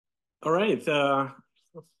All right.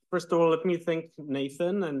 First of all, let me thank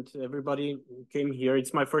Nathan and everybody who came here.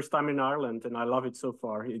 It's my first time in Ireland, and I love it so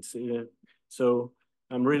far. So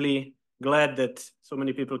I'm really glad that so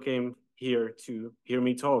many people came here to hear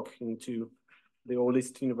me talk into the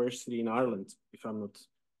oldest university in Ireland, if I'm not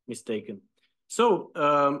mistaken. So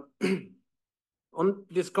on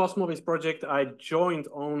this Cosmovis project, I joined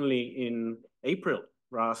only in April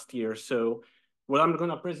last year. So what I'm going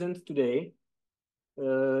to present today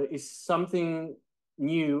is something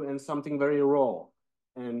new and something very raw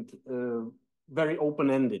and very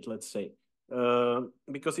open-ended, let's say,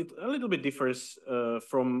 because it a little bit differs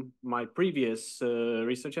from my previous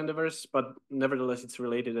research endeavors, but nevertheless, it's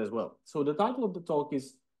related as well. So the title of the talk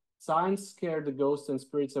is Science Scared the Ghosts and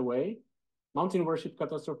Spirits Away, Mountain Worship,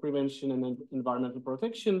 Catastrophe Prevention, and Environmental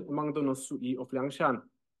Protection among the Nuosu-Yi of Liangshan.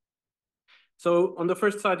 So on the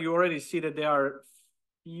first side, you already see that there are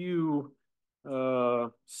few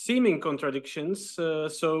seeming contradictions.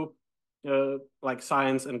 Like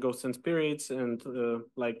science and ghosts and spirits, and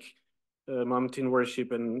mountain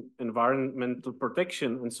worship and environmental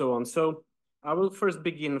protection, and so on. So I will first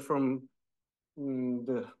begin from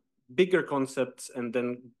the bigger concepts and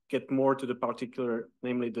then get more to the particular,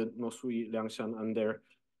 namely the Nuosu-Yi Liangshan and their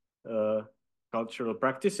cultural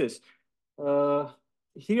practices.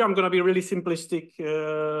 Here I'm going to be really simplistic,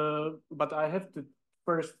 but I have to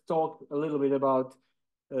first talk a little bit about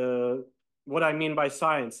what I mean by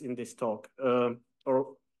science in this talk,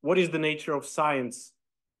 or what is the nature of science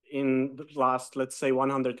in the last, let's say,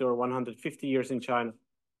 100 or 150 years in China,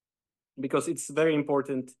 because it's very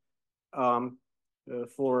important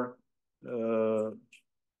for the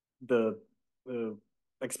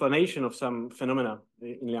explanation of some phenomena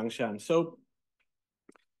in Liangshan. So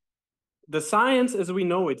the science as we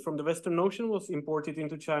know it from the Western ocean was imported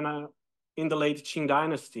into China in the late Qing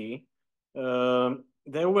dynasty.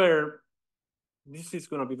 There were, this is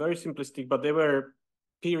going to be very simplistic, but there were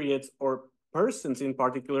periods or persons in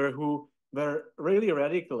particular who were really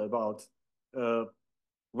radical about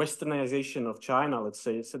westernization of China, let's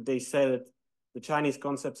say. So they said that the Chinese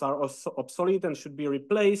concepts are obsolete and should be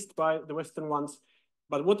replaced by the Western ones.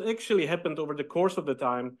 But what actually happened over the course of the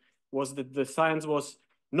time was that the science was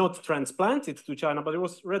not transplanted to China, but it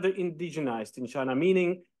was rather indigenized in China,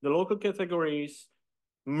 meaning the local categories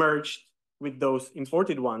merged with those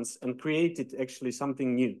imported ones and created actually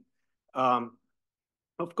something new.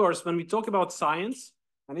 Of course, when we talk about science,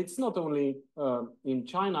 and it's not only in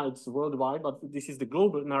China, it's worldwide, but this is the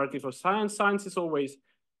global narrative of science. Science is always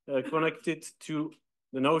connected to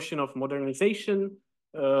the notion of modernization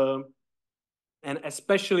and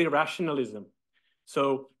especially rationalism.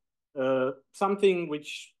 So something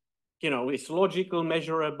which, is logical,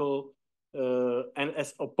 measurable, and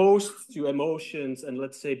as opposed to emotions and,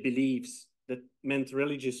 let's say, beliefs that meant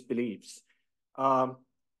religious beliefs.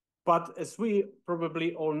 But as we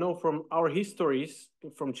probably all know from our histories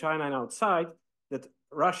from China and outside, that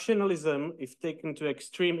rationalism, if taken to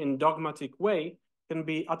extreme in dogmatic way, can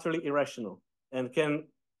be utterly irrational and can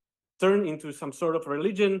turn into some sort of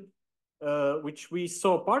religion, which we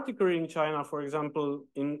saw particularly in China, for example,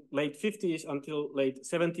 in late 50s until late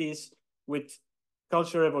 70s with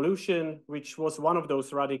Cultural Revolution, which was one of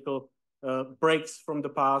those radical breaks from the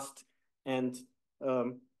past. And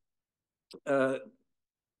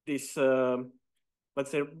this,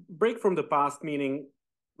 let's say, break from the past, meaning,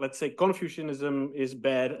 let's say, Confucianism is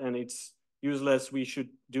bad and it's useless. We should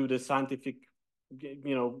do the scientific,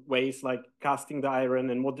 ways like casting the iron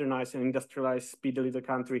and modernize and industrialize speedily the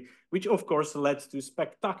country, which of course led to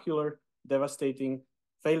spectacular, devastating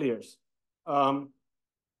failures.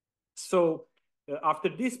 After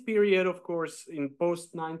this period, of course, in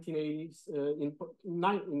post-1980s, in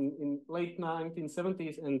late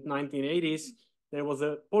 1970s and 1980s, there was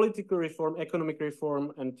a political reform, economic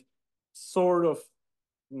reform, and sort of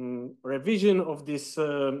revision of these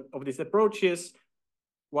approaches,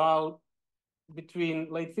 while between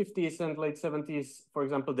late 50s and late 70s, for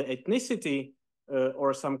example, the ethnicity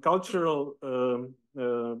or some cultural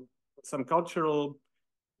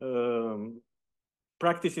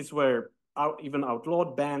practices were even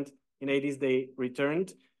outlawed, banned. In 80s, they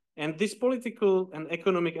returned. And this political and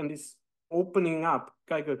economic and this opening up,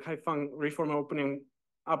 reform opening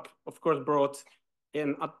up, of course, brought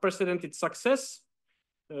an unprecedented success.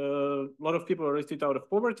 A lot of people were lifted out of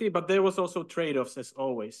poverty, but there was also trade-offs as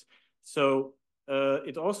always. So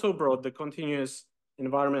it also brought the continuous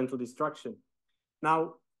environmental destruction.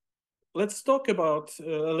 Now, let's talk about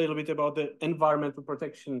a little bit about the environmental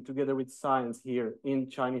protection together with science here in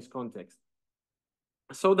Chinese context.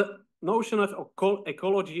 So the notion of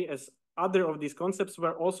ecology as other of these concepts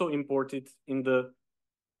were also imported in the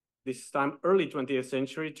this time early 20th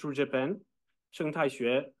century through Japan, 生态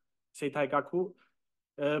学, Seitaigaku.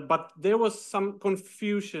 But there was some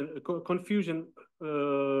confusion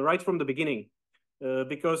right from the beginning,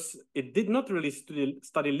 because it did not really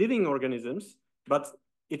study living organisms, but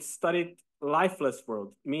it studied lifeless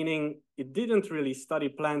world, meaning it didn't really study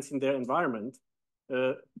plants in their environment.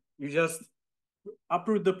 You just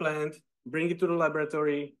uproot the plant, bring it to the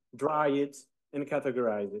laboratory, dry it, and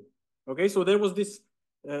categorize it. Okay, so there was this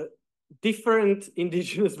different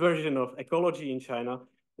indigenous version of ecology in China,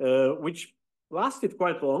 which lasted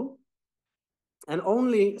quite long and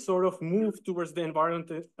only sort of moved towards the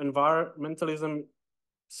environmentalism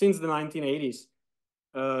since the 1980s,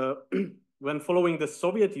 when following the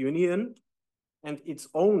Soviet Union and its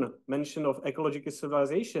own mention of ecological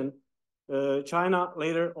civilization, China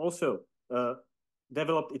later also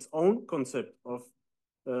developed its own concept of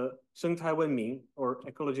生态文明 or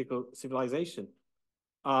ecological civilization.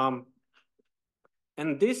 And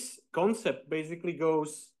this concept basically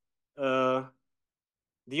goes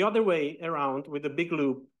the other way around with the big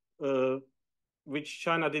loop, which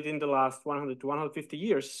China did in the last 100 to 150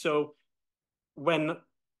 years. So when,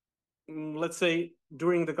 let's say,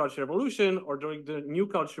 during the Cultural Revolution or during the New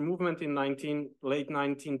Culture movement in late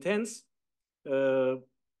 1910s,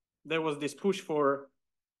 there was this push for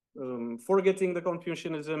forgetting the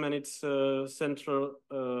Confucianism and its central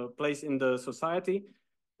place in the society.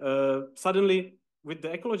 Suddenly, with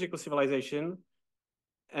the ecological civilization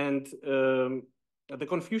and the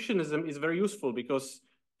Confucianism is very useful because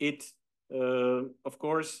it, of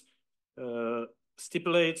course,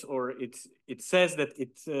 stipulates or it says that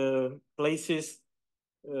it places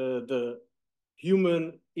the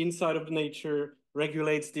human inside of nature,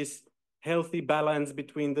 regulates this healthy balance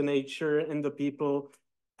between the nature and the people.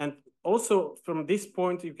 And also from this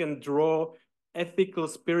point, you can draw ethical,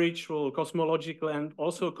 spiritual, cosmological, and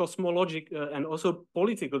also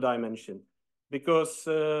political dimension. Because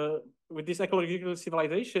with this ecological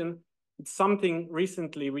civilization, it's something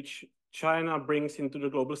recently which China brings into the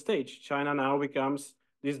global stage. China now becomes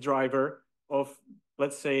this driver of,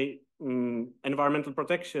 let's say, environmental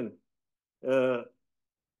protection.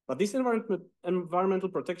 But this environmental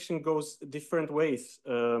protection goes different ways.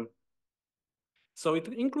 So it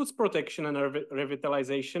includes protection and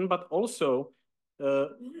revitalization, but also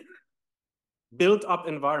built up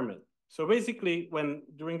environment. So basically, when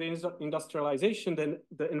during the industrialization, then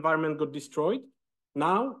the environment got destroyed.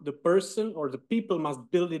 Now the person or the people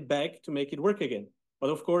must build it back to make it work again. But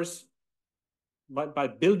of course, by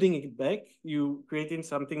building it back, you creating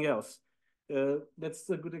something else. That's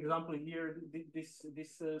a good example here. This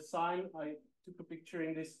sign, I took a picture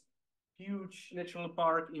in this huge natural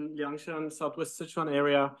park in Liangshan, southwest Sichuan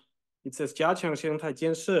area. It says 加强生态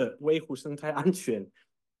建设，维护生态安全.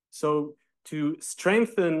 So to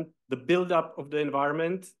strengthen the buildup of the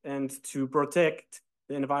environment and to protect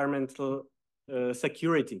the environmental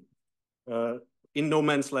security in no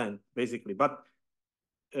man's land, basically. But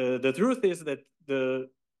the truth is that the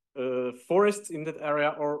forests in that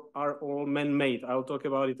area are all man-made. I'll talk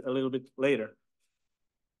about it a little bit later.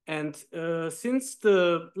 And since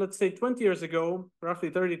let's say 20 years ago, roughly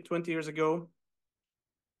 20 years ago,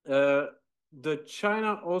 the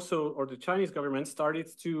Chinese government started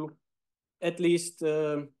to, at least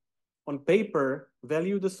on paper,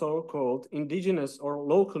 value the so-called indigenous or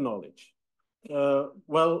local knowledge.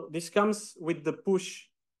 Well, this comes with the push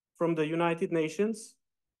from the United Nations,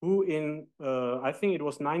 who in, I think it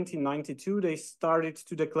was 1992, they started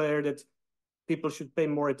to declare that people should pay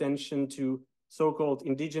more attention to so-called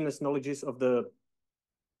indigenous knowledges of the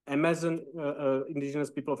Amazon, indigenous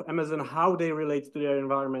people of Amazon, how they relate to their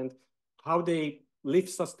environment, how they live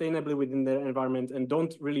sustainably within their environment and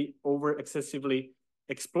don't really excessively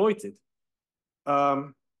exploit it.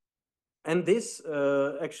 And this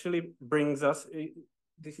actually brings us,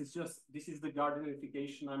 this is the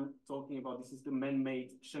gardenification I'm talking about. This is the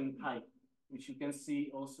man-made Shanghai, which you can see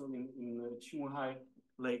also in Qinghai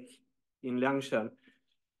Lake in Liangshan.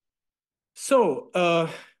 So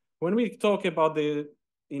when we talk about the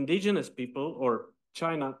indigenous people, or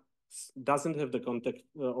China doesn't have the context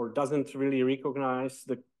or doesn't really recognize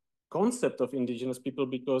the concept of indigenous people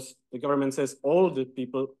because the government says all the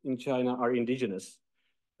people in China are indigenous,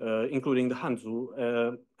 including the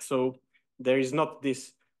Hanzu. So there is not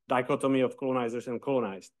this dichotomy of colonizers and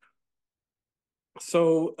colonized.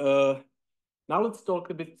 So now let's talk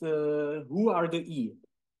a bit, who are the Yi?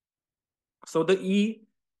 So the Yi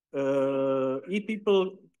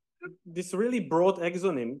people, this really broad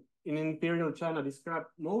exonym in Imperial China describe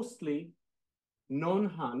mostly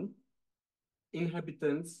non-Han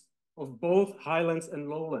inhabitants of both highlands and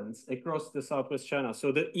lowlands across the southwest China.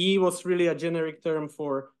 So the Yi was really a generic term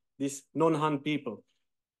for these non-Han people.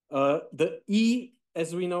 The Yi,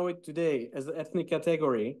 as we know it today, as an ethnic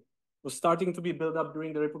category, was starting to be built up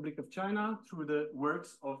during the Republic of China through the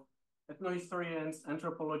works of ethnohistorians,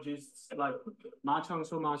 anthropologists like Ma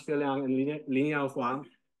Changshou, Ma Xueliang, and Lin Yaohuang.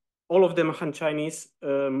 All of them Han Chinese,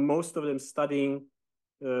 most of them studying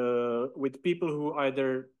with people who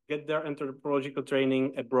either get their anthropological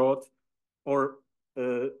training abroad or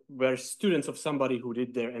were students of somebody who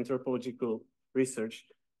did their anthropological research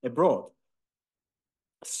abroad.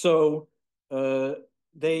 So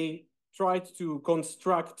they tried to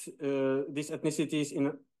construct these ethnicities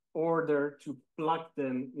in order to plug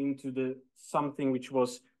them into something which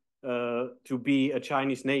was to be a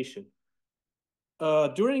Chinese nation.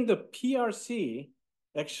 During the PRC,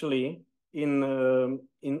 actually, in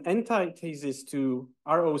antithesis to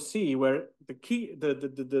ROC, where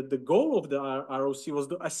the goal of the ROC was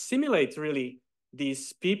to assimilate really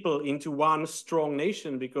these people into one strong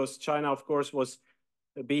nation, because China, of course, was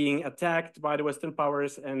being attacked by the Western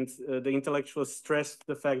powers, and the intellectuals stressed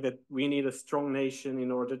the fact that we need a strong nation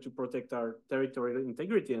in order to protect our territorial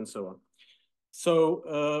integrity and so on.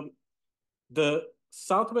 So the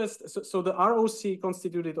Southwest, so the ROC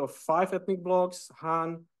constituted of 5 ethnic blocks: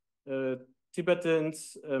 Han,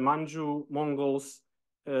 Tibetans, Manchu, Mongols,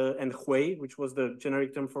 and Hui, which was the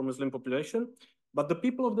generic term for Muslim population. But the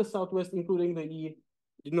people of the Southwest, including the Yi,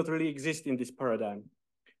 did not really exist in this paradigm.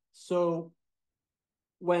 So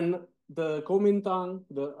when the Kuomintang,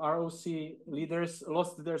 the ROC leaders,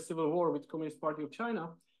 lost their civil war with Communist Party of China,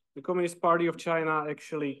 the Communist Party of China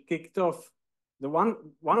actually kicked off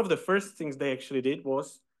one of the first things they actually did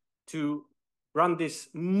was to run this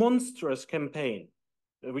monstrous campaign,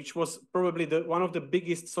 which was probably one of the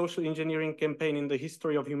biggest social engineering campaign in the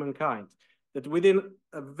history of humankind. That within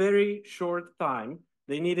a very short time,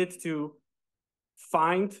 they needed to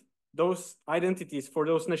find those identities for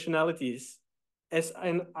those nationalities as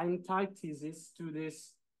an antithesis to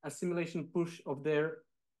this assimilation push of their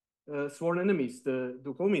sworn enemies, the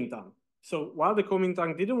Kuomintang. So while the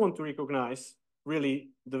Kuomintang didn't want to recognize really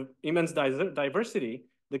the immense diversity,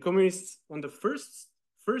 the communists on the first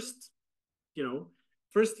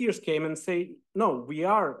years came and say, no, we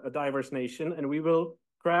are a diverse nation and we will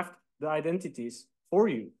craft the identities for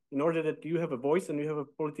you in order that you have a voice and you have a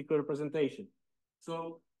political representation.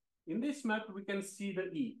 So in this map, we can see the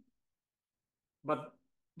E. But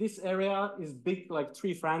this area is big like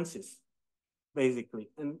 3 Frances, basically.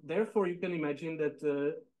 And therefore, you can imagine that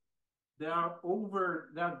there are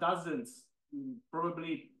dozens,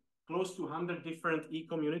 probably close to 100 different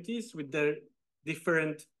E-communities with their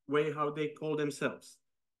different way how they call themselves.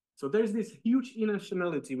 So there's this huge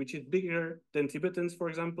E-nationality, which is bigger than Tibetans, for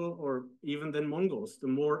example, or even than Mongols, the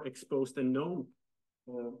more exposed and known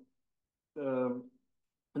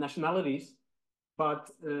nationalities.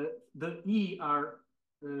 But the E are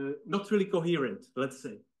not really coherent, let's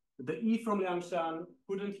say. The E from Liangshan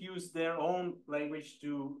couldn't use their own language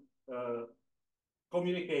to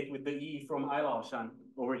communicate with the E from Ailaoshan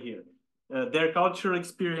over here. Their cultural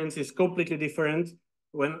experience is completely different.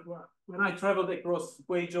 When I traveled across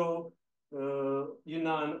Guizhou,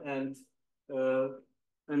 Yunnan, and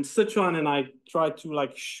Sichuan, and I tried to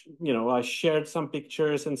I shared some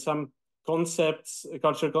pictures and some concepts,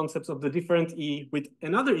 cultural concepts of the different E with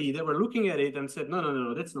another E. They were looking at it and said,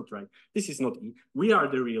 no, that's not right. This is not E. We are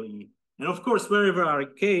the real E. And of course, wherever I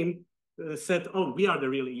came, said, oh, we are the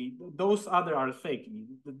real E. Those other are fake E.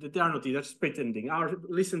 They are not E. They're just pretending.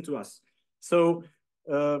 Listen to us. So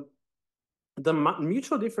the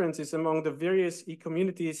mutual differences among the various E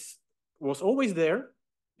communities was always there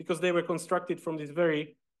because they were constructed from this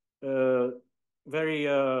very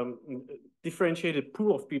differentiated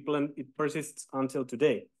pool of people, and it persists until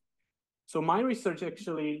today. So my research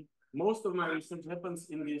actually, most of my research happens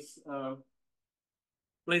in this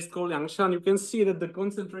place called Liangshan. You can see that the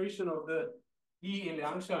concentration of the E in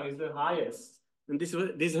Liangshan is the highest, and this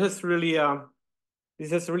has really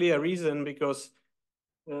a reason, because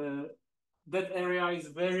that area is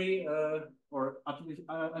very, or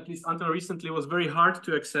at least until recently, was very hard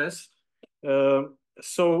to access.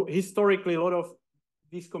 So historically, a lot of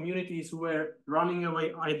these communities were running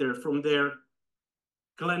away either from their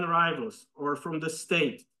clan rivals or from the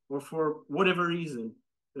state or for whatever reason,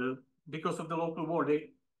 because of the local war.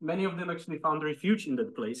 Many of them actually found refuge in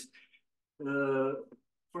that place.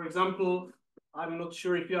 For example, I'm not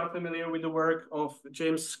sure if you are familiar with the work of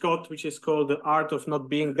James Scott, which is called The Art of Not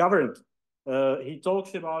Being Governed. He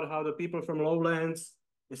talks about how the people from lowlands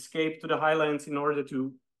escaped to the highlands in order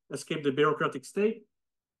to escape the bureaucratic state.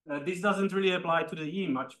 This doesn't really apply to the E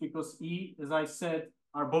much because E, as I said,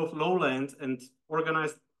 are both lowland and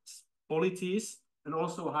organized polities and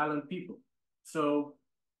also highland people. So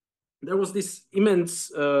there was this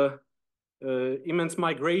immense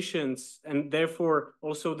migrations, and therefore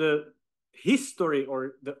also the history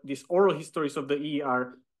or these oral histories of the E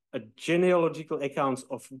are a genealogical accounts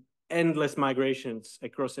of endless migrations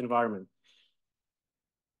across environment.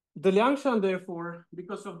 The Liangshan, therefore,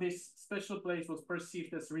 because of this special place, was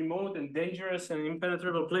perceived as remote and dangerous and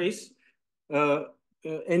impenetrable place.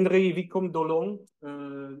 Henri Vicomte d'Olon,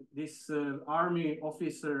 this army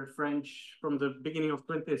officer French from the beginning of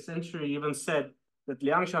 20th century, even said that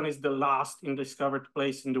Liangshan is the last undiscovered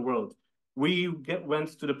place in the world. We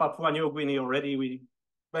went to the Papua New Guinea already. We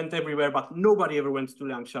went everywhere, but nobody ever went to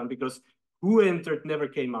Liangshan because who entered never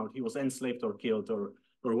came out. He was enslaved or killed or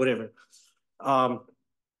whatever.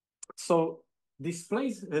 So this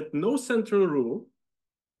place had no central rule,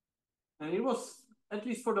 and it was, at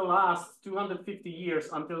least for the last 250 years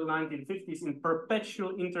until 1950s, in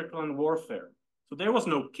perpetual interclan warfare. So there was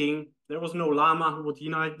no king, there was no lama who would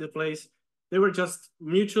unite the place. They were just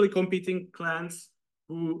mutually competing clans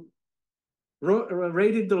who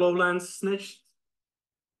raided the lowlands, snatched,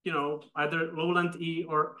 either lowland E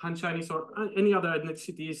or Han Chinese or any other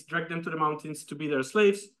ethnicities, dragged them to the mountains to be their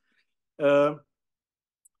slaves.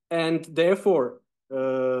 And therefore,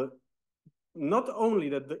 not only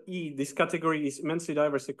that this category is immensely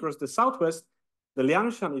diverse across the Southwest, the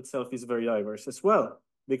Liangshan itself is very diverse as well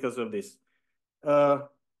because of this. So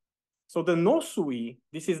the Nuosu-Yi,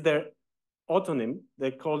 this is their autonym.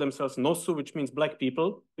 They call themselves Nuosu, which means black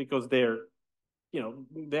people, because they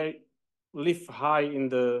live high in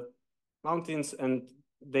the mountains and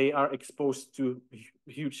they are exposed to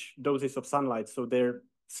huge doses of sunlight. So their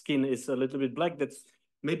skin is a little bit black. That's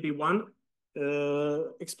maybe one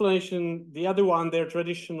explanation. The other one, their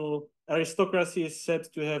traditional aristocracy is said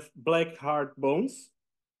to have black hard bones.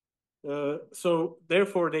 So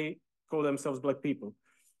therefore they call themselves black people.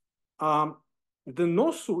 The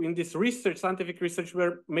Nuosu in this research, scientific research,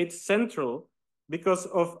 were made central because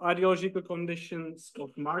of ideological conditions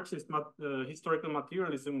of Marxist historical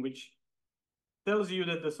materialism, which tells you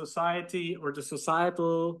that the society or the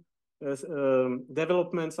societal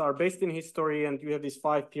developments are based in history, and you have these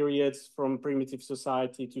 5 periods from primitive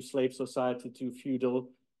society to slave society to feudal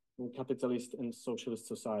and capitalist and socialist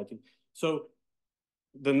society. So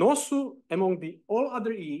the Nuosu among the all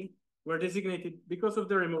other E were designated because of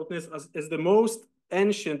their remoteness as the most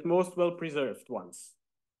ancient, most well-preserved ones.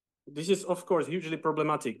 This is, of course, hugely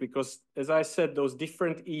problematic because, as I said, those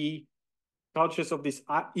different E cultures of this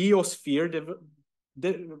eosphere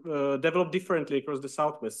develop differently across the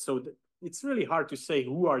Southwest. So it's really hard to say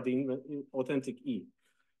who are the authentic E.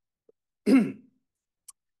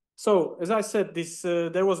 So, as I said,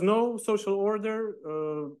 there was no social order,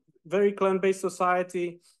 very clan-based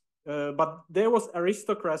society, but there was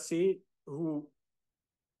aristocracy who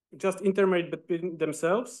just intermarried between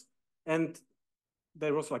themselves, and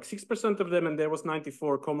there was like 6% of them, and there was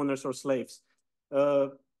 94 commoners or slaves.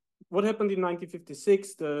 What happened in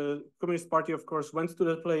 1956? The Communist Party, of course, went to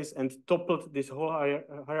the place and toppled this whole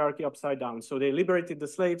hierarchy upside down. So they liberated the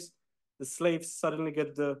slaves. The slaves suddenly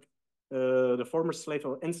get the former slave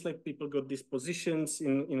or enslaved people got these positions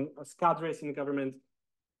in as cadres in government,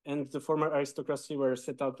 and the former aristocracy were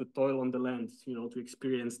set out to toil on the land, to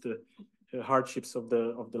experience the hardships of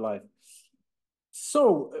the life.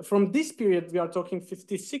 So from this period, we are talking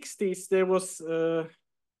 50s, 60s, there was a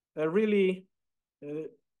really,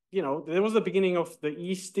 there was the beginning of the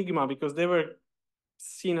E stigma because they were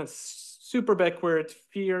seen as super backward,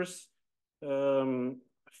 fierce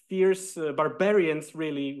barbarians,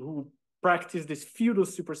 really, who practiced this feudal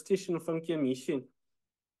superstition of Funky and Mixin.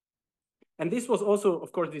 And this was also,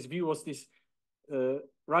 of course, this view was this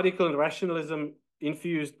radical rationalism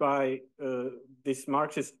infused by this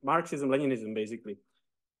Marxism-Leninism, basically.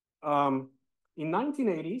 In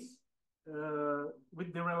 1980s,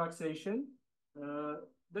 with the relaxation,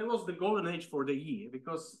 there was the golden age for the E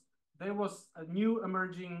because there was a new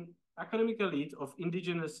emerging academic elite of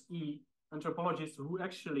indigenous E anthropologists who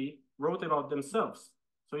actually wrote about themselves.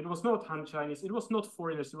 So it was not Han Chinese, it was not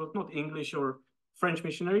foreigners, it was not English or French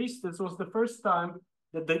missionaries. This was the first time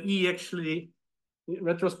that the E actually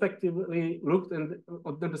retrospectively looked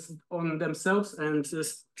on themselves and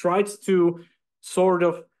tried to sort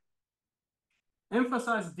of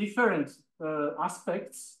emphasize different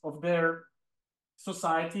aspects of their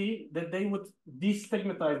society that they would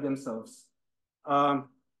destigmatize themselves.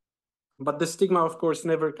 But the stigma, of course,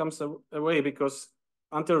 never comes away because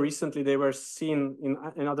until recently they were seen in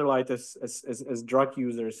another light as drug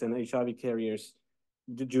users and HIV carriers.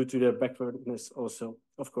 due to their backwardness also,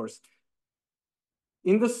 of course.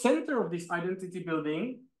 In the center of this identity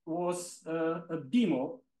building was a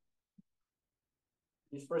demo,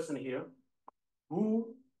 this person here,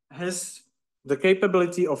 who has the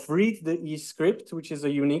capability of read the E script, which is a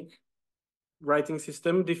unique writing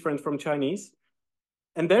system, different from Chinese.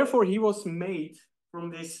 And therefore, he was made from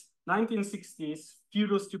this 1960s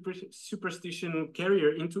feudal superstition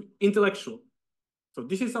carrier into intellectual. So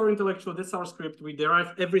this is our intellectual, that's our script. We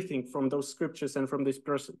derive everything from those scriptures and from this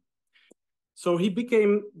person. So he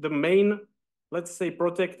became the main, let's say,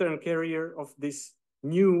 protector and carrier of this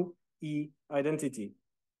new E identity.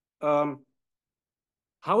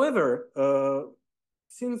 However,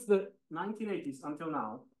 since the 1980s until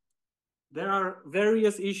now, there are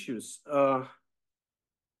various issues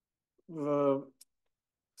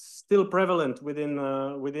still prevalent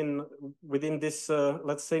within this,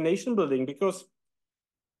 let's say, nation building, because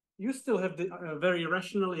you still have the very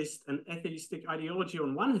rationalist and atheistic ideology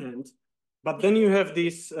on one hand, but then you have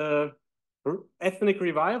this ethnic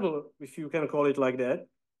revival, if you can call it like that,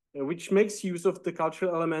 which makes use of the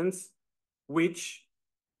cultural elements which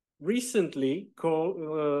recently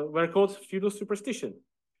were called feudal superstition.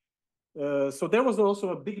 So there was also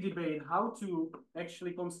a big debate how to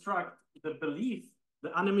actually construct the belief,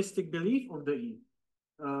 the animistic belief of the E.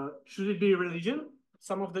 Should it be religion?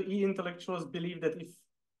 Some of the E intellectuals believe that if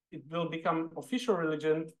it will become official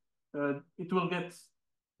religion, it will get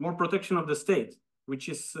more protection of the state, which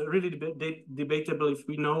is really debatable if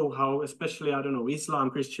we know how, especially, I don't know, Islam,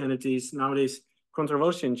 Christianity is nowadays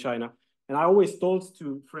controversial in China. And I always told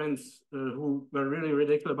to friends who were really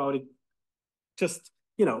ridiculous about it, just,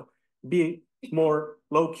 you know, be more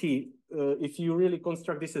low key. If you really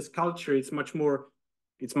construct this as culture, it's much more,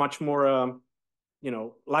 you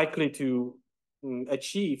know, likely to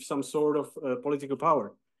achieve some sort of political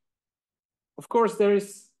power. Of course, there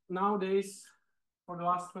is nowadays, for the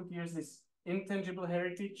last 20 years, this intangible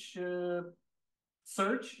heritage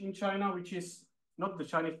search in China, which is not the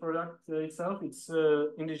Chinese product itself, it's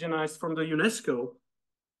indigenized from the UNESCO,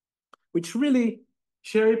 which really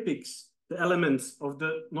cherry picks the elements of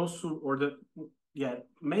the Nuosu, or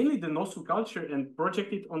mainly the Nuosu culture, and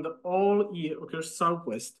project it on the all occurs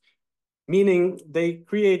Southwest, meaning they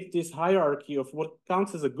create this hierarchy of what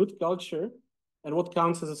counts as a good culture and what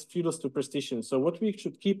counts as a feudal superstition. So what we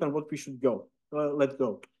should keep and what we should let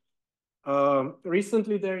go.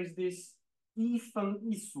 Recently, there is this Yifeng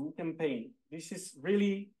Yisu campaign. This is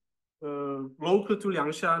really local to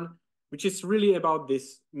Liangshan, which is really about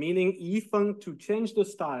this, meaning Yifeng, to change the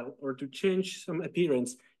style or to change some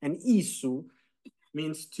appearance, and Yisu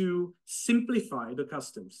means to simplify the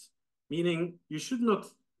customs, meaning you should not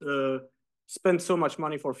spend so much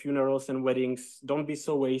money for funerals and weddings. Don't be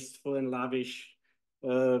so wasteful and lavish.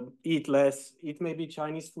 Eat less. Eat maybe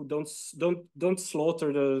Chinese food. Don't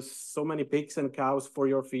slaughter so many pigs and cows for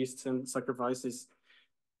your feasts and sacrifices.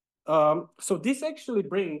 So this actually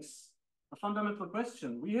brings a fundamental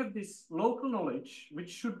question. We have this local knowledge which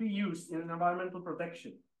should be used in environmental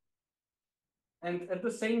protection, and at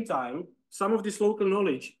the same time, some of this local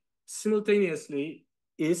knowledge simultaneously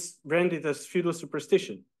is branded as feudal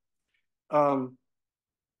superstition. And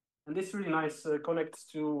this really nice connects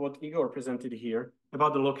to what Igor presented here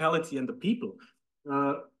about the locality and the people.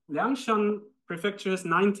 Liangshan prefecture has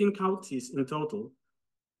 19 counties in total.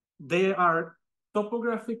 They are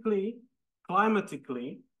topographically,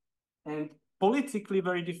 climatically, and politically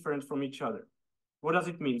very different from each other. What does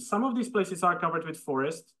it mean? Some of these places are covered with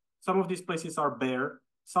forest. Some of these places are bare.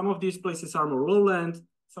 Some of these places are more lowland.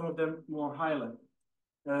 Some of them more highland.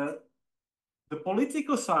 The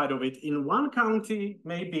political side of it, in one county,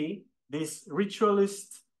 maybe this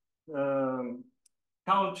ritualist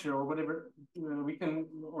culture, or whatever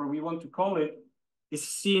we want to call it, is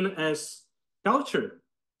seen as culture.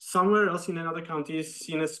 Somewhere else in another county is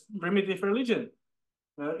seen as primitive religion.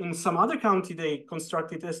 In some other county, they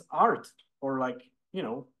construct it as art, or like, you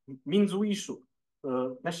know, Minzu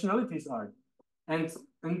nationalities art. And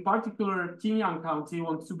in particular, Qingyang County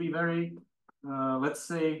wants to be very, let's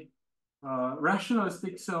say,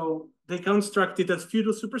 rationalistic, so they construct it as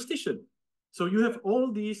feudal superstition. So you have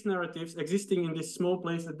all these narratives existing in this small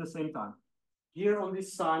place at the same time. Here on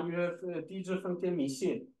this sign, you have 地质封建迷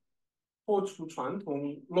信，破除传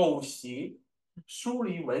统陋习，树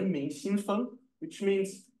立文明新风, which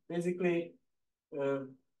means basically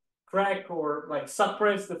crack or like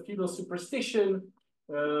suppress the feudal superstition,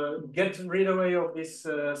 get rid of this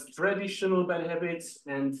traditional bad habits,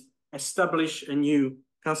 and establish a new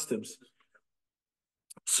customs.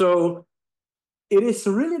 So it is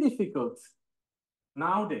really difficult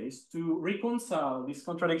nowadays to reconcile this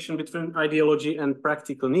contradiction between ideology and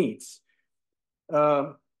practical needs.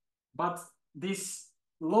 But this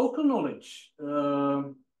local knowledge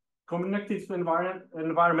connected to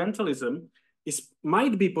environmentalism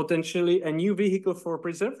might be potentially a new vehicle for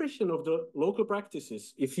preservation of the local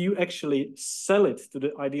practices if you actually sell it to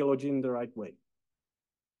the ideology in the right way.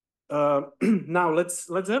 Now let's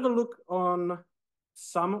have a look on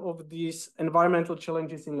some of these environmental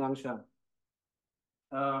challenges in Liangshan.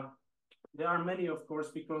 There are many, of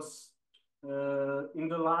course, because in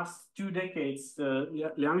the last 2 decades,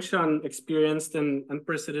 Liangshan experienced an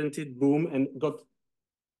unprecedented boom and got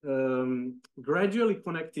gradually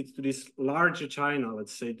connected to this larger China,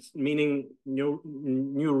 let's say, meaning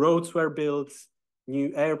new roads were built,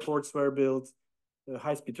 new airports were built,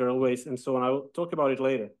 high-speed railways, and so on. I will talk about it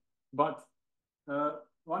later. But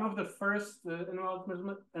one of the first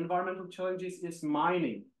environmental challenges is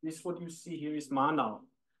mining. This, what you see here, is Manao.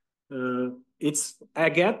 It's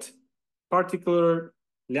agate, particular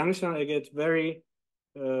Liangshan agate, very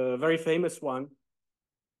famous one.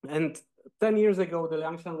 And 10 years ago, the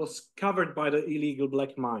Liangshan was covered by the illegal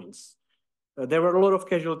black mines. There were a lot of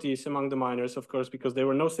casualties among the miners, of course, because there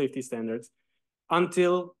were no safety standards,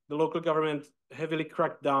 until the local government heavily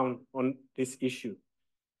cracked down on this issue.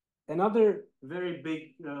 Another very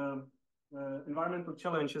big environmental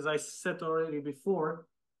challenge, as I said already before,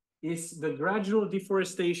 is the gradual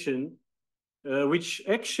deforestation, which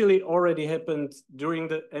actually already happened during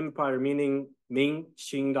the empire, meaning Ming,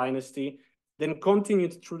 Qing dynasty, then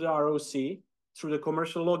continued through the ROC, through the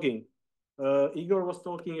commercial logging. Igor was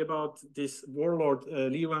talking about this warlord,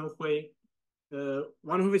 Li Wanhui.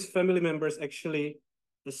 One of his family members actually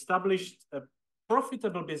established a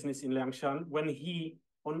profitable business in Liangshan when he,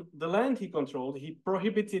 on the land he controlled, he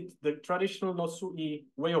prohibited the traditional Nuosu-Yi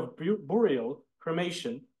way of burial,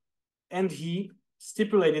 cremation, and he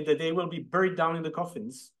stipulated that they will be buried down in the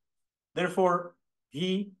coffins. Therefore,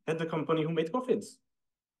 he had the company who made coffins.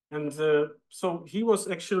 And so he was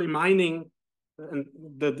actually mining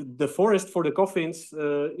the forest for the coffins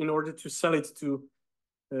in order to sell it to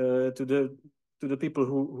the people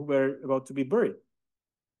who were about to be buried.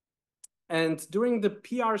 And during the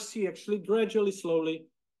PRC, actually, gradually, slowly,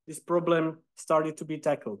 this problem started to be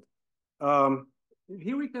tackled.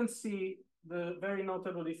 Here we can see the very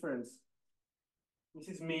notable difference. This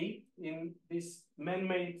is me in this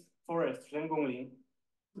man-made forest, Rengonglin.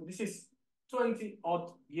 This is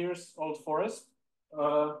 20-odd years old forest,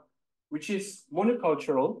 which is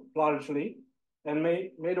monocultural, largely, and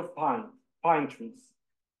made of pine trees.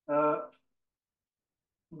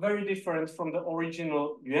 Very different from the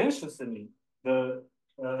original Yuanshan, the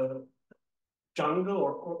jungle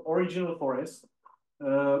or original forest.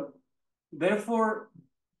 Therefore,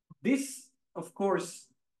 this, of course,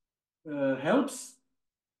 helps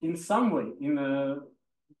in some way in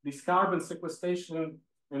this carbon sequestration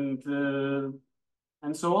and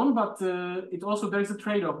so on. But it also, there's a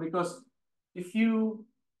trade-off, because if you,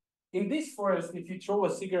 in this forest, if you throw a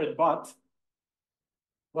cigarette butt,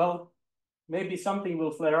 well, maybe something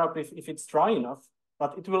will flare up if it's dry enough,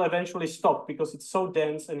 but it will eventually stop because it's so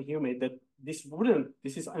dense and humid that this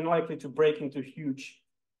is unlikely to break into huge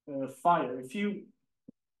fire. If you,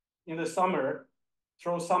 in the summer,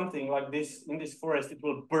 throw something like this in this forest, it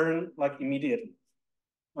will burn like immediately.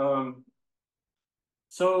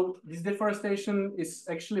 So this deforestation is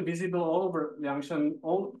actually visible all over Liangshan.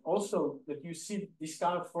 Also, that you see these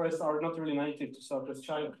kind of forests are not really native to Southwest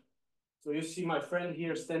China. So you see my friend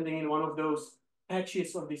here standing in one of those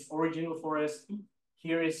patches of this original forest.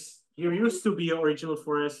 Here used to be an original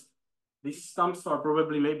forest. These stumps are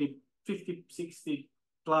probably maybe 50, 60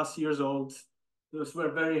 plus years old. Those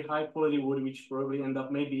were very high quality wood, which probably end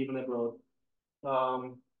up maybe even abroad.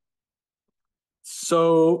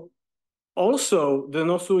 So also the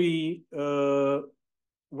Nuosu-Yi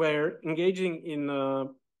were engaging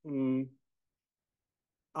in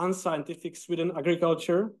unscientific Sweden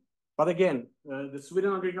agriculture. But again, the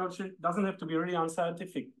Sweden agriculture doesn't have to be really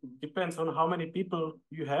unscientific. It depends on how many people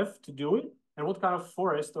you have to do it and what kind of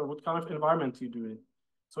forest or what kind of environment you do it.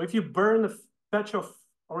 So if you burn a patch of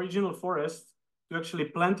original forest to actually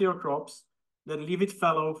plant your crops, then leave it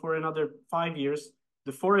fallow for another 5 years,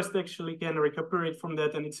 the forest actually can recuperate from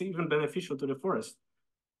that, and it's even beneficial to the forest.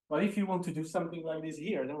 But if you want to do something like this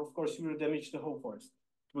here, then of course you will damage the whole forest.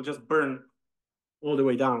 It will just burn all the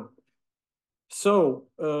way down. So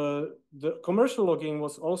the commercial logging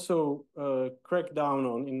was also cracked down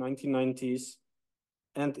on in 1990s,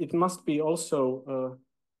 and it must be also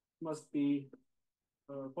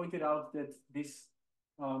pointed out that this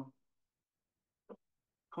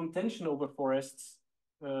contention over forests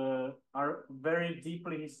are very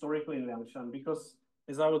deeply historical in Liangshan, because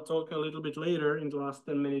as I will talk a little bit later in the last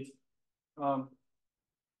 10 minutes,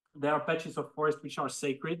 there are patches of forest which are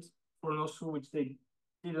sacred for Nuosu, which they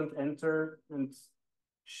didn't enter, and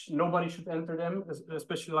nobody should enter them,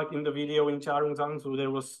 especially like in the video in Charung Zangzu,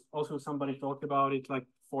 there was also somebody talk about it, like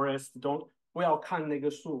forest, don't, 不要看那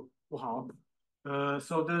个树，不好.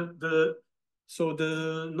 So the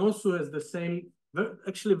Nuosu has the same,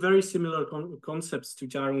 actually very similar concepts to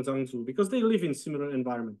Charung Zangzu, because they live in similar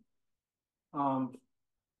environment.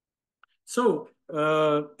 So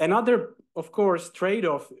another, of course,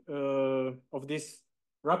 trade-off of this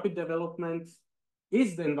rapid development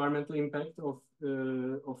is the environmental impact of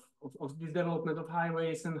this development of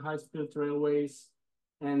highways and high-speed railways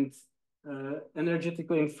and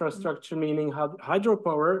energetical infrastructure, meaning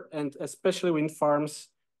hydropower and especially wind farms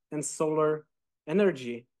and solar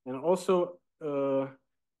energy, and also the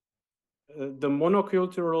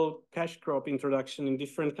monocultural cash crop introduction in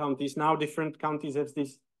different counties. Now different counties have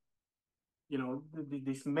this, you know,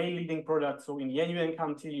 this main leading product. So in Yanyuan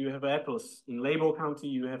County, you have apples. In Leibo County,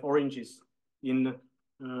 you have oranges. In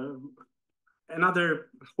another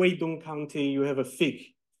Huidong County, you have a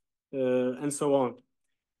fig, and so on.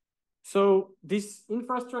 So this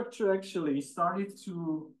infrastructure actually started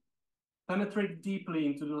to penetrate deeply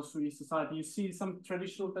into the Nuosu-Yi society. You see some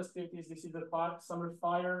traditional festivities. This is the summer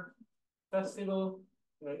fire festival.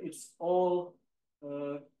 It's all,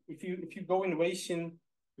 if you go in Weixin,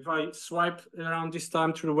 if I swipe around this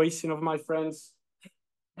time through the Weixin of my friends,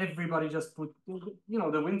 everybody just put, you know,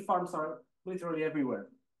 the wind farms are literally everywhere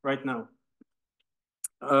right now.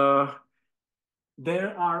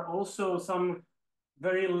 There are also some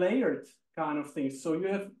very layered kind of things. So you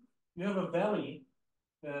have a valley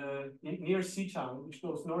near Sichuan, which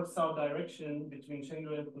goes north-south direction between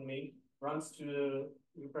Chengdu and Kunming, runs to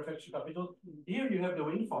the prefecture capital. Here you have the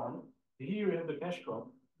wind farm. Here you have the cash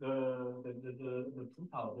crop, the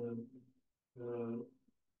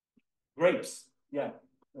grapes. Yeah,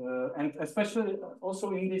 and especially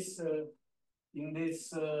also in this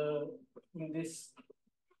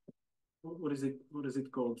what is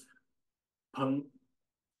it called?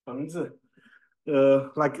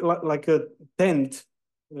 Like a tent.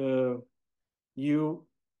 You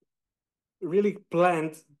really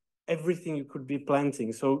plant everything you could be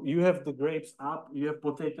planting. So you have the grapes up, you have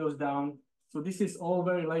potatoes down. So this is all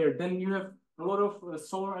very layered. Then you have a lot of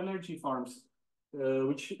solar energy farms,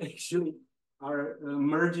 which actually are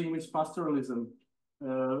merging with pastoralism,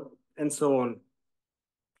 and so on.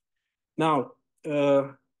 Now,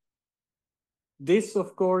 this,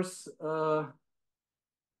 of course,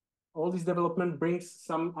 all this development brings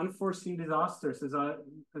some unforeseen disasters. As I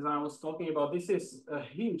was talking about, this is a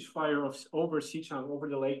huge fire over Sichuan, over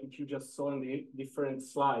the lake, which you just saw in the different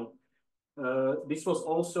slide. This was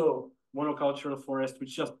also monocultural forest,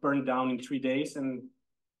 which just burned down in 3 days, and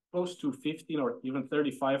close to 15 or even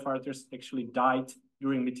 30 firefighters actually died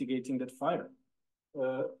during mitigating that fire.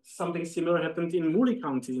 Something similar happened in Muli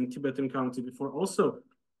County, in Tibetan County, before also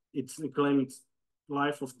it claimed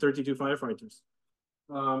life of 32 firefighters.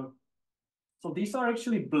 So these are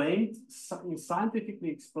actually blamed, scientifically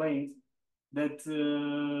explained, that,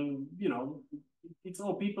 you know, it's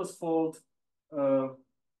all people's fault.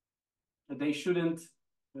 They shouldn't,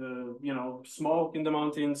 you know, smoke in the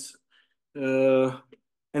mountains,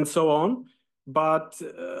 and so on. But,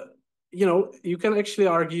 you know, you can actually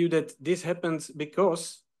argue that this happens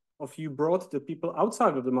because of you brought the people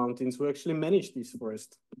outside of the mountains who actually manage these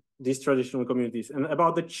forests, these traditional communities, and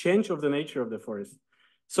about the change of the nature of the forest.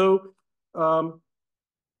 So by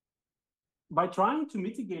trying to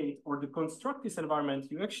mitigate or to construct this environment,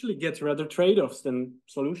 you actually get rather trade-offs than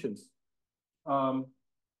solutions. Now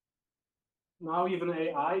even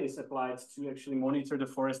AI is applied to actually monitor the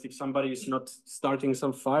forest if somebody is not starting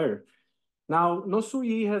some fire. Now,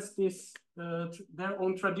 Nuosu-Yi has this, their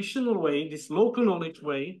own traditional way, this local knowledge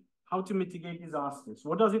way, how to mitigate disasters.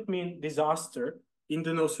 What does it mean, disaster, in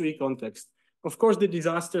the Nuosu-Yi context? Of course, the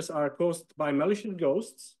disasters are caused by malicious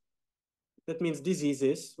ghosts. That means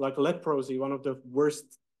diseases like leprosy, one of the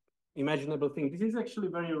worst imaginable things. This is actually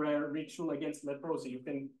a very rare ritual against leprosy. You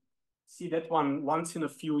can see that one once in a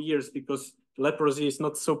few years because leprosy is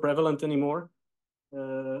not so prevalent anymore.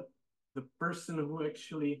 The person who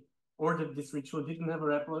actually ordered this ritual didn't have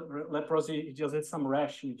a leprosy, he just had some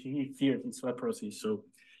rash, which he feared it's leprosy. So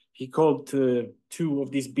he called 2 of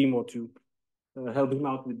these Bimo to help him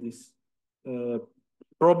out with this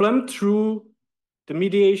problem through the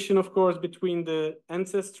mediation, of course, between the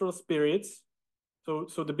ancestral spirits.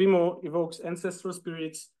 So the Bimo evokes ancestral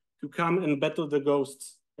spirits to come and battle the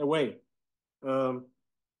ghosts away.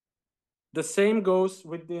 The same goes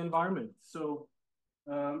with the environment. So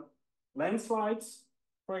landslides,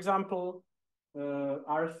 for example,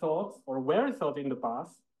 are thought or were thought in the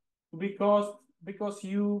past because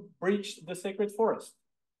you breached the sacred forest.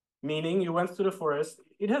 Meaning you went to the forest.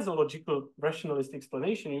 It has a logical, rationalist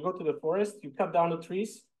explanation. You go to the forest, you cut down the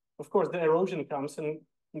trees. Of course, the erosion comes and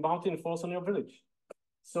mountain falls on your village.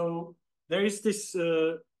 So there is this.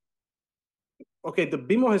 Okay, the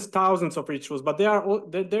BIMO has thousands of rituals, but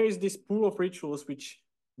there is this pool of rituals which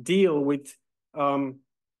deal with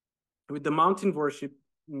the mountain worship,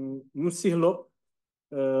 Musihlo,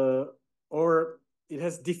 or it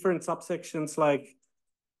has different subsections like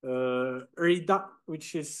Rida,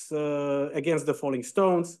 which is against the falling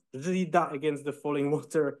stones, Rida against the falling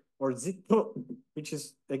water, or Zitto, which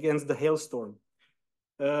is against the hailstorm.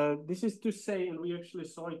 This is to say, and we actually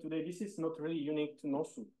saw it today, this is not really unique to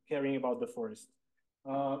Nuosu, caring about the forest.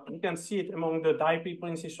 You can see it among the Dai people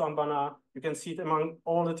in Sichuan Bana. You can see it among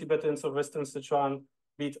all the Tibetans of Western Sichuan,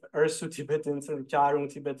 be it Ersu Tibetans and Kharung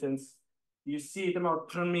Tibetans. You see it among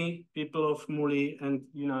Krmi, people of Muli and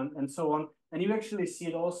Yunnan, and so on. And you actually see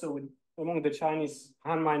it also among the Chinese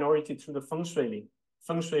Han minority through the Feng Shui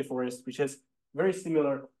forest, which has very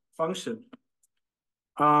similar function.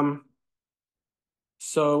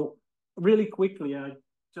 So really quickly,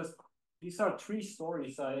 these are 3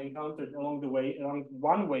 stories I encountered along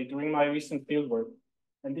one way during my recent fieldwork.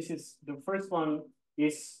 And the first one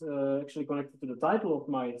is actually connected to the title of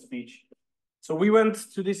my speech. So we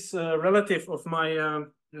went to this relative of my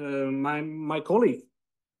colleague,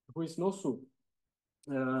 who is Nuosu.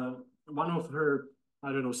 One of her,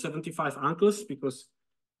 I don't know, 75 uncles, because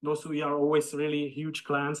Nuosu-Yi are always really huge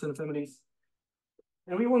clans and families.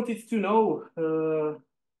 And we wanted to know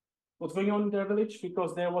what's going on in their village,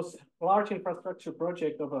 because there was a large infrastructure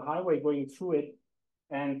project of a highway going through it.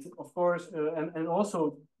 And of course, and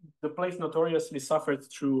also the place notoriously suffered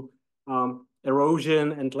through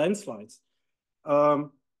erosion and landslides.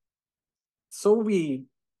 So we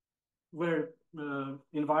were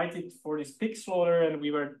invited for this pig slaughter, and we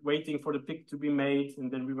were waiting for the pig to be made,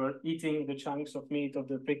 and then we were eating the chunks of meat of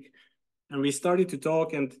the pig. And we started to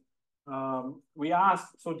talk, and we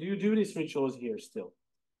asked, so do you do these rituals here still?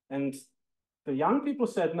 And the young people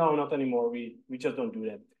said, no, not anymore. We just don't do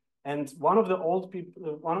that. And one of the old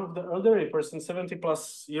people, one of the elderly persons, 70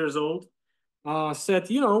 plus years old, said,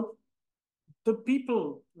 you know, the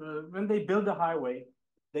people, when they build the highway,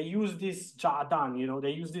 they use this jadan, you know,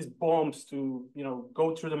 they use these bombs to, you know,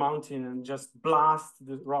 go through the mountain and just blast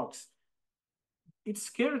the rocks. It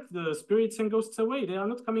scared the spirits and ghosts away. They are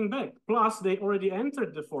not coming back. Plus, they already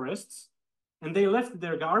entered the forests and they left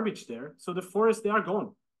their garbage there. So the forests, they are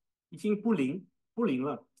gone. Puling.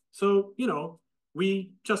 So, you know,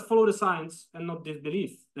 we just follow the science and not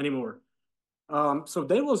disbelief anymore. So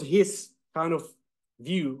that was his kind of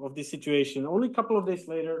view of the situation. Only a couple of days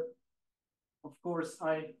later, of course,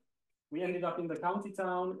 we ended up in the county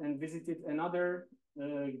town and visited another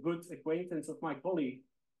good acquaintance of my colleague.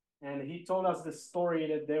 And he told us the story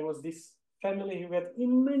that there was this family who got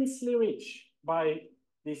immensely rich by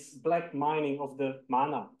this black mining of the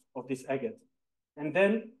mana, of this agate. And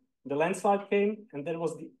then the landslide came, and that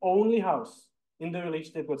was the only house in the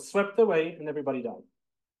village that got swept away, and everybody died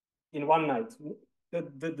in one night.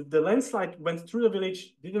 The landslide went through the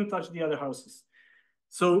village, didn't touch the other houses.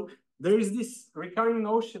 So there is this recurring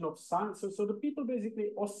notion of science. So the people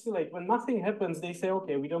basically oscillate. When nothing happens, they say,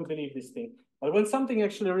 okay, we don't believe this thing. But when something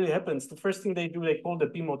actually really happens, the first thing they do, they call the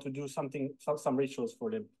BIMO to do some rituals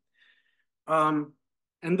for them.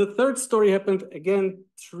 And the third story happened again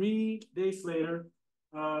 3 days later.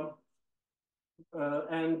 And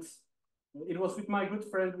it was with my good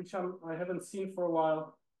friend, which I haven't seen for a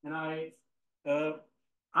while. And I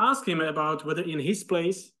asked him about whether in his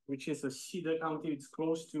place, which is a Shida county, it's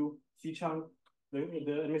close to Sichuan,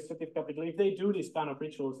 the administrative capital, if they do these kind of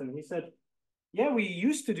rituals. And he said, yeah, we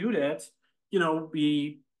used to do that. You know,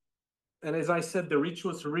 and as I said, the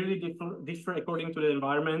rituals really differ according to the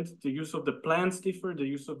environment. The use of the plants differ, the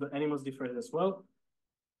use of the animals differ as well.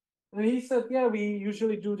 And he said, yeah, we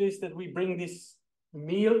usually do this, that we bring this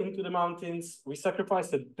meal into the mountains, we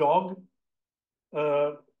sacrifice a dog,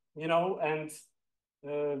 you know, and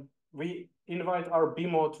we invite our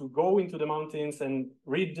BIMO to go into the mountains and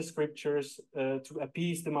read the scriptures to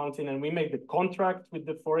appease the mountain. And we make the contract with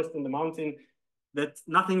the forest and the mountain that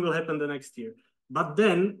nothing will happen the next year. But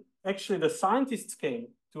then actually the scientists came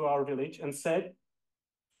to our village and said,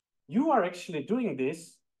 you are actually doing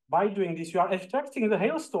this. By doing this, you are attracting the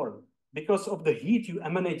hailstorm because of the heat you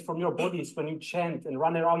emanate from your bodies when you chant and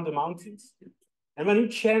run around the mountains. And when you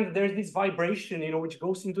chant, there's this vibration, you know, which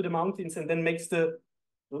goes into the mountains and then makes the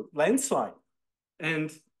landslide.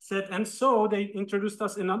 And said, and so they introduced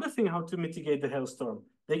us another thing how to mitigate the hailstorm.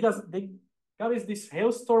 They got this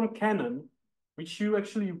hailstorm cannon, which you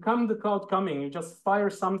come the cloud coming, you just fire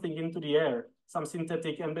something into the air, some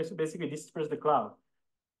synthetic, and basically disperse the cloud.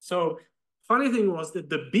 So funny thing was that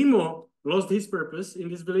the BIMO lost his purpose in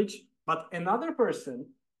this village, but another person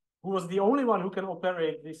who was the only one who can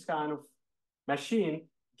operate this kind of machine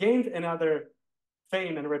gained another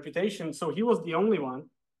fame and reputation. So he was the only one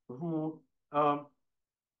who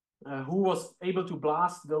was able to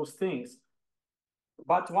blast those things.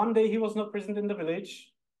 But one day he was not present in the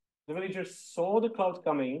village. The villagers saw the cloud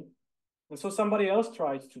coming, and so somebody else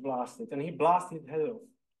tried to blast it, and he blasted it head off.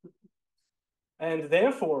 And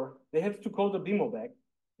therefore, they had to call the BIMO back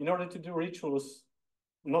in order to do rituals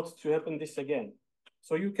not to happen this again.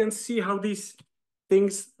 So you can see how these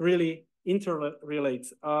things really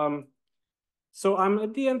interrelate. So I'm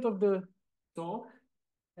at the end of the talk,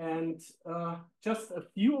 and just a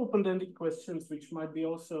few open-ended questions, which might be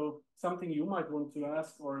also something you might want to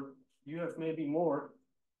ask, or you have maybe more.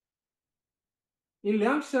 In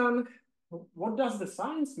Liangshan, what does the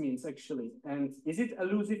science means actually? And is it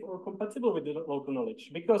elusive or compatible with the local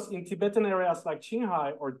knowledge? Because in Tibetan areas like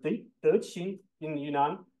Qinghai or Deqin in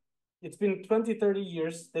Yunnan, it's been 20, 30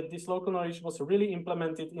 years that this local knowledge was really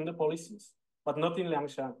implemented in the policies, but not in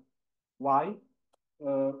Liangshan. Why?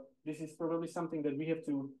 This is probably something that we have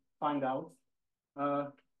to find out.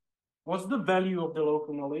 What's the value of the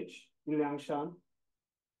local knowledge in Liangshan?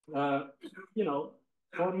 You know,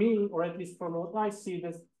 for me, or at least from what I see,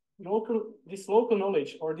 this local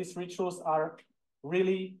knowledge or these rituals are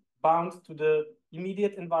really bound to the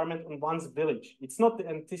immediate environment on one's village. It's not the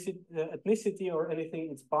ethnicity or anything.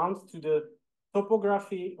 It's bound to the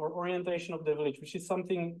topography or orientation of the village, which is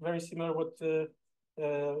something very similar what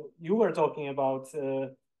you were talking about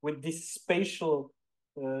with this spatial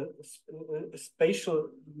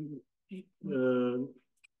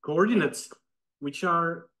coordinates, which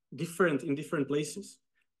are different in different places.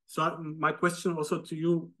 So my question also to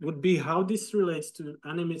you would be how this relates to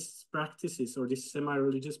animist practices or these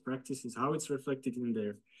semi-religious practices, how it's reflected in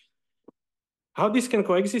there. How this can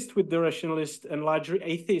coexist with the rationalist and largely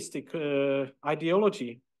atheistic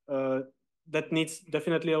ideology that needs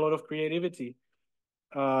definitely a lot of creativity.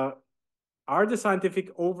 Are the scientific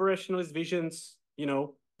over-rationalist visions, you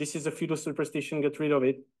know, this is a feudal superstition, get rid of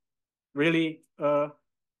it, really,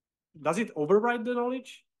 does it override the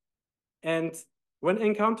knowledge? And when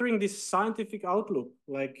encountering this scientific outlook,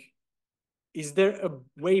 like, is there a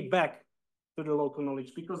way back to the local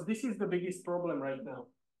knowledge? Because this is the biggest problem right now.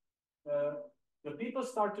 The people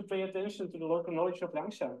start to pay attention to the local knowledge of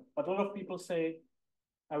Liangshan, but a lot of people say,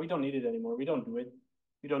 we don't need it anymore. We don't do it.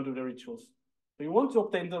 We don't do the rituals. So you want to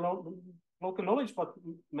obtain the local knowledge, but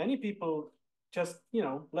many people just, you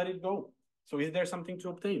know, let it go. So is there something to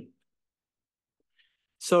obtain?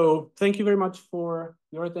 So thank you very much for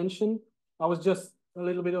your attention. I was just a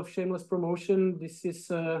little bit of shameless promotion. This is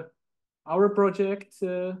our project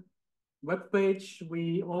webpage.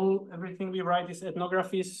 Everything we write is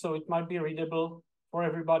ethnographies, so it might be readable for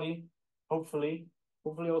everybody, hopefully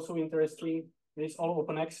also interesting. It's all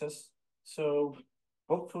open access. So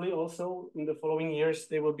hopefully also in the following years,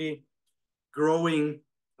 there will be growing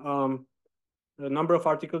a number of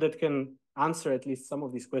articles that can answer at least some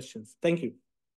of these questions. Thank you.